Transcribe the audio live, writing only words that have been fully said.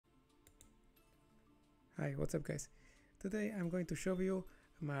Hi, what's up guys? Today I'm going to show you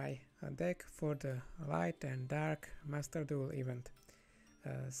my deck for the Light and Dark Master Duel event.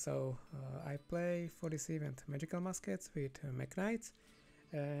 I play for this event Magical Muskets with Mekk-Knight,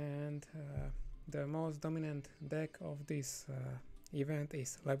 and the most dominant deck of this event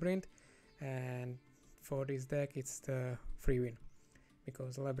is Labyrinth, and for this deck it's the free win,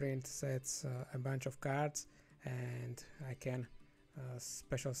 because Labyrinth sets a bunch of cards and I can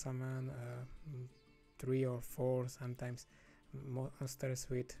special summon 3 or 4 sometimes monsters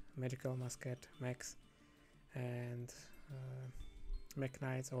with magical musket mechs, and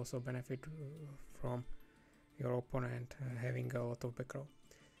Mekk-Knights also benefit from your opponent having a lot of back row.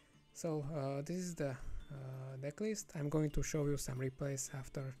 So this is the deck list. I'm going to show you some replays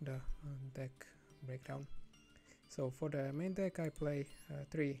after the deck breakdown. So for the main deck I play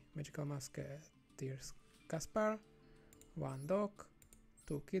 3 magical musketeers Caspar, 1 Dog,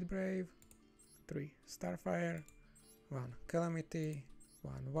 2 Kid Brave, 3 Starfire, 1 Calamity,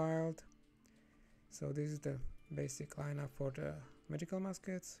 1 Wild. So this is the basic lineup for the magical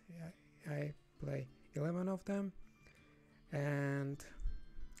muskets. I play 11 of them. And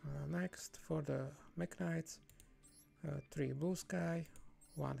next for the Mekk-Knights, 3 Blue Sky,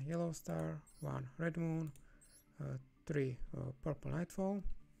 1 Yellow Star, 1 Red Moon, 3 Purple Nightfall.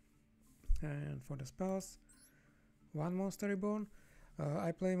 And for the spells, 1 Monster Reborn.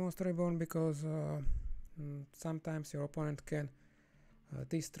 I play Monster Reborn because sometimes your opponent can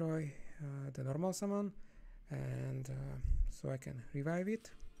destroy the normal summon, and so I can revive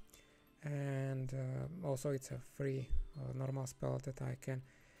it. And also it's a free normal spell that I can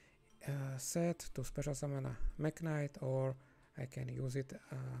set to special summon a Mekk-Knight, or I can use it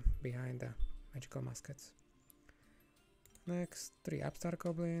behind the magical muskets. Next, 3 Upstart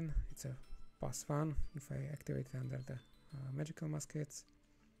Goblin. It's a +1 if I activate it under the magical muskets.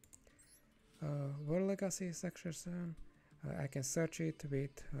 World Legacy Succession. I can search it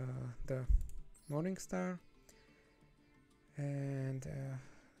with the Morning Star, and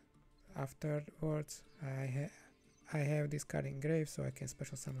afterwards I have this card in grave, so I can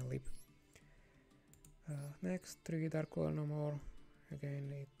special summon Leap. Next, 3 Dark Cooler No More.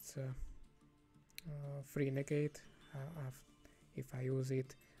 Again, it's free negate if I use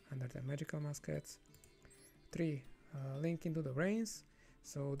it under the magical muskets. 3 Link into the Rains.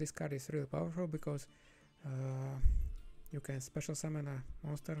 So this card is really powerful because you can special summon a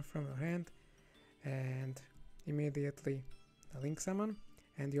monster from your hand and immediately link summon,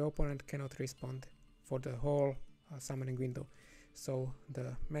 and your opponent cannot respond for the whole summoning window. So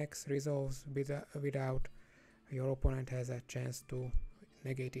the max resolves without your opponent has a chance to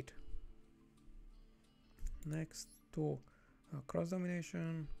negate it. Next, 2 Cross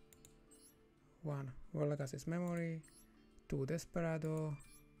Domination, 1 World Legacy's Memory, 2 Desperado,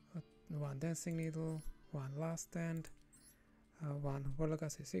 1 Dancing Needle, 1 Last Stand, 1 World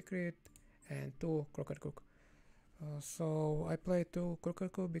Legacy Secret, and 2 Crooked Cook. So I play 2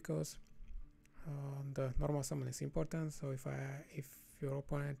 Crooked Cook because the normal summon is important. So if your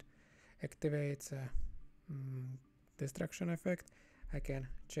opponent activates a destruction effect, I can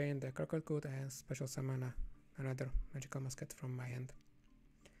chain the Crooked Cook and special summon another magical musket from my hand.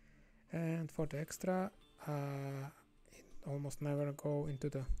 And for the extra, it almost never go into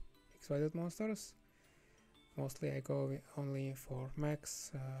the X-Wided monsters. Mostly I go only for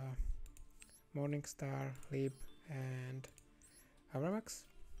Max, Morning Star, Leap, and Abramax.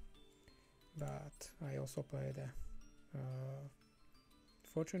 But I also play the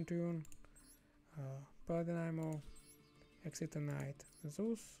Fortune Tune, Paladin Imo, Exit Knight,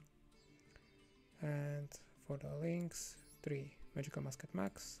 Zeus. And for the links, 3 Magical Musket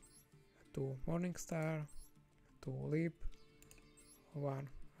Max, 2 Morning Star, 2 Leap, 1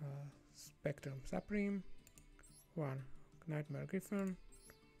 Spectrum Supreme, 1 Nightmare Griffin,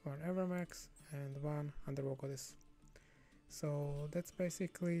 1 Evermax, and 1 Underworld Goddess. So that's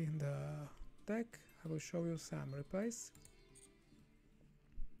basically the deck. I will show you some replays.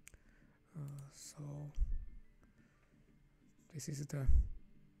 So this is the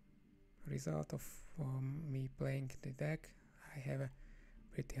result of me playing the deck. I have a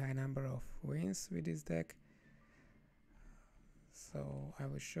pretty high number of wins with this deck. So I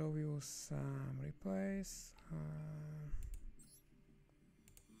will show you some replays.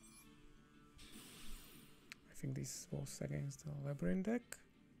 I think this was against the Labyrinth deck.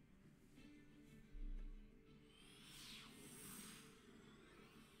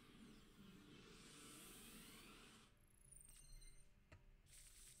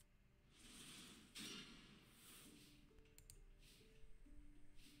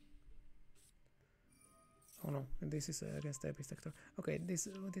 Oh no, this is against the Abyss Sector. Okay, this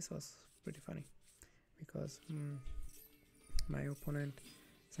was pretty funny. because my opponent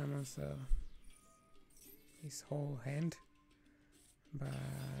summons his whole hand, but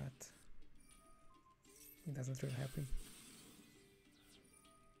it doesn't really help him.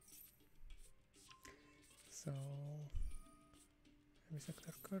 So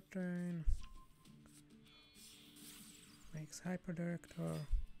Sector Curtain makes Hyper Director,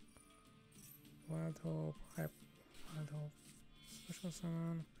 Wild Hope, Special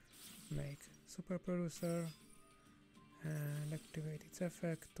Summon, make Super Producer, and activate its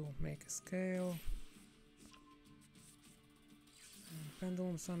effect to make a scale. And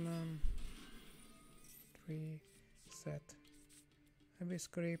Pendulum Summon, 3, set Abyss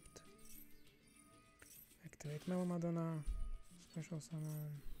Script, activate Mellow Madonna, Special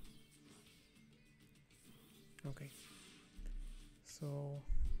Summon. Okay, so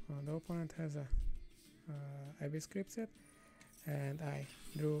the opponent has a Abyss Script set, and I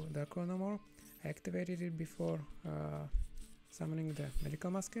drew the Chronomore. I activated it before summoning the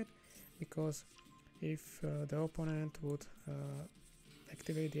Magical Musket, because if the opponent would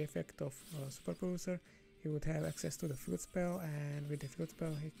activate the effect of Super Producer, he would have access to the field spell, and with the field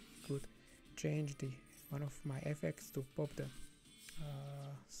spell he could change one of my effects to pop the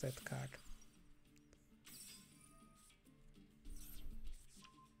set card.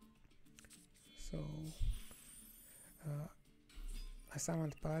 So I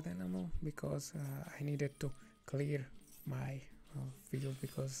summoned Paladin Animal because I needed to clear my field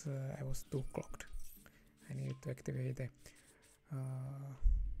because I was too clocked. I needed to activate the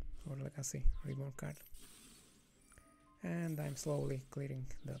Legacy Reborn card. And I'm slowly clearing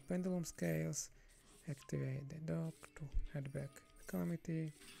the Pendulum Scales, activate the dock to head back the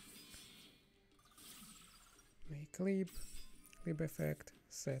Calamity, make Leap effect,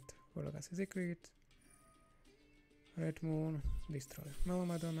 set for Legacy Secret, Red Moon, destroy Mellow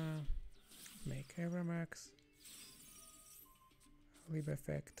Madonna, make Evermax, Leap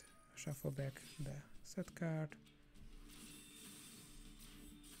effect, shuffle back the set card,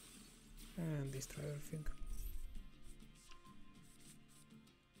 and destroy everything.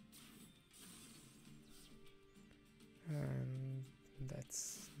 And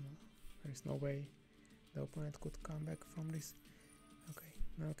there is no way the opponent could come back from this. Okay,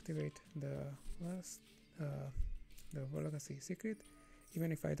 now activate the last the Legacy Secret.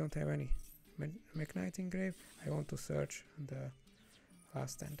 Even if I don't have any Mekk-Knight in grave, I want to search the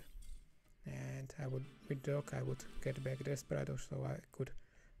last end, and I would, with Dock, I would get back Desperado so I could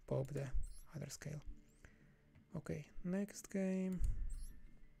pop the other scale. Okay, next game.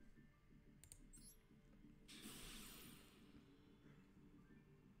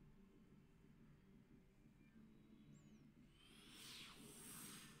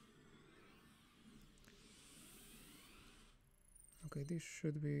 Okay, this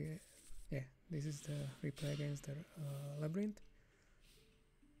should be, yeah, this is the replay against the Labyrinth.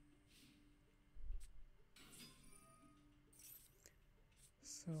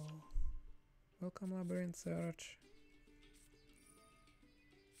 So, welcome Labyrinth search,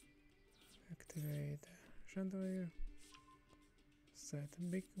 activate Chandelier, set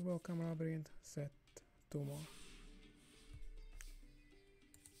big welcome Labyrinth, set 2 more.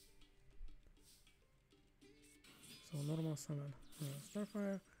 So normal summon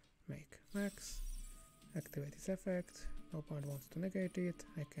Starfire, make Max, activate its effect, opponent wants to negate it,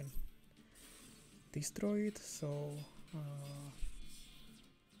 I can destroy it, so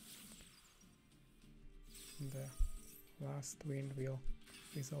the last wind will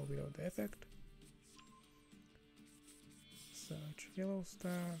resolve without the effect. Search Yellow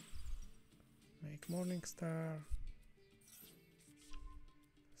Star, make Morning Star,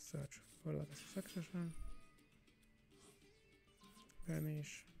 search for Legacy Succession,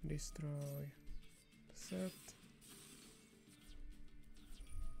 vanish, destroy the set,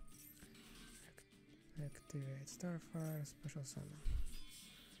 activate Starfire, special summon.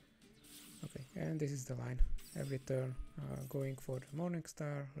 Okay, and this is the line. Every turn going for the Morning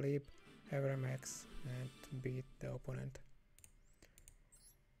Star, leap, Evermax, and beat the opponent.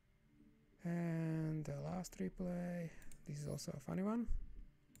 And the last replay, this is also a funny one.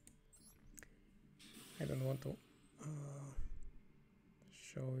 I don't want to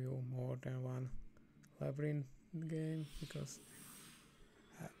show you more than one Labyrinth game because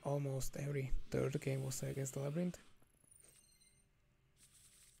almost every third game was against the Labyrinth.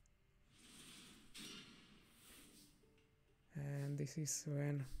 And this is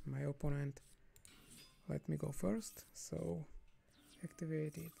when my opponent let me go first, so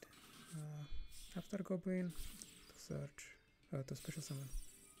activated After Goblin to search to special summon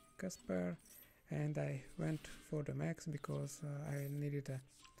Casper, and I went for the max because I needed a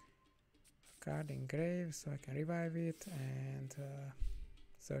card in grave so I can revive it and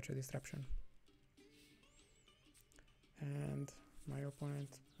search a disruption. And my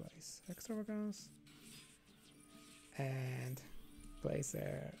opponent plays Extravagance and plays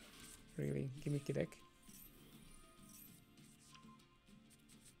a really gimmicky deck.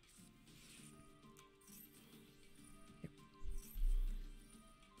 Yep.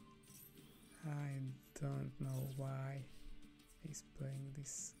 I don't know why he's playing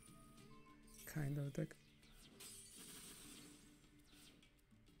this kind of deck.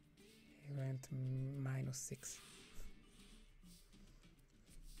 He went -6.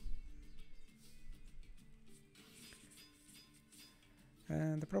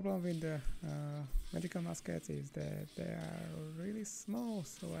 And the problem with the magical muskets is that they are really small,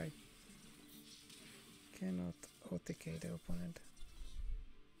 so I cannot OTK the opponent.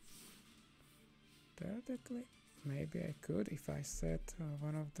 Theoretically, maybe I could if I set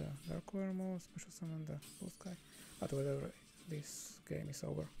one of the Dark Wormhole, special summon the Blue Sky, but whatever, this game is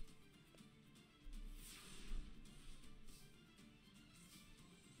over.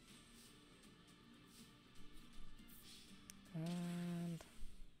 And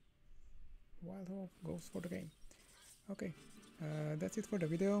Wild Hope goes for the game. Okay, that's it for the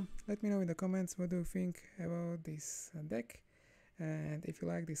video. Let me know in the comments what do you think about this deck, and if you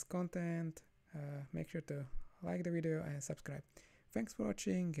like this content, make sure to like the video and subscribe. Thanks for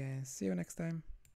watching and see you next time.